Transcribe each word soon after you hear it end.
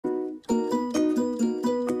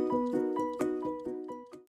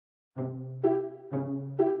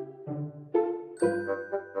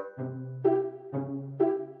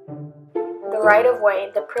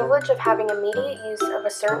right-of-way the privilege of having immediate use of a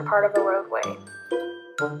certain part of a roadway.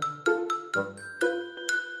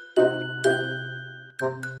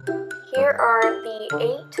 Here are the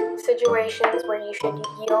 8 situations where you should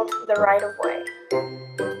yield the right-of-way.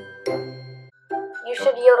 You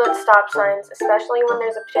should yield at stop signs, especially when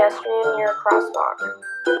there's a pedestrian near a crosswalk.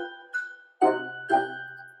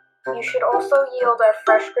 You should also yield at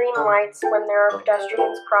fresh green lights when there are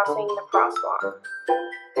pedestrians crossing the crosswalk,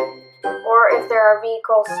 or if there are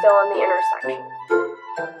vehicles still in the intersection.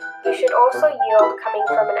 You should also yield coming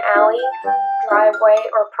from an alley, driveway,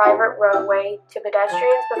 or private roadway to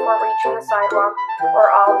pedestrians before reaching the sidewalk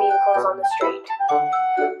or all vehicles on the street.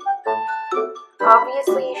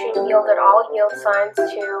 Obviously, you should yield at all yield signs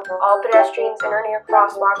to all pedestrians in or near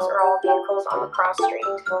crosswalks or all vehicles on the cross street.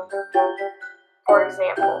 For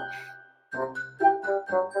example,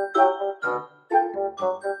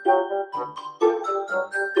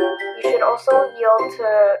 you should also yield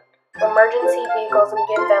to emergency vehicles and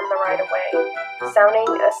give them the right-of-way, sounding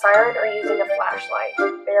a siren or using a flashlight.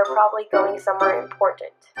 They are probably going somewhere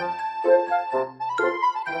important.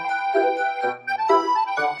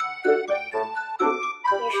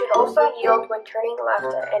 You should also yield when turning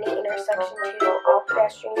left at any intersection to all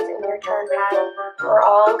pedestrians in your turn path or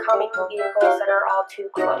all oncoming vehicles that are all too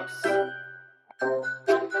close.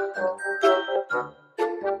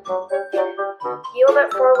 Yield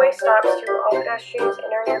at 4-way stops to all pedestrians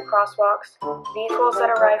in or near crosswalks, vehicles that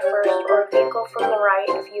arrive first, or a vehicle from the right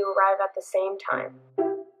if you arrive at the same time.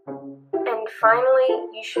 And finally,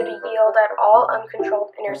 you should yield at all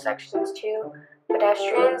uncontrolled intersections to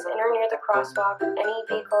pedestrians in or near the crosswalk, any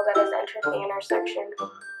vehicle that has entered the intersection,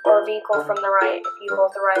 or a vehicle from the right if you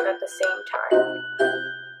both arrive at the same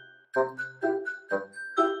time.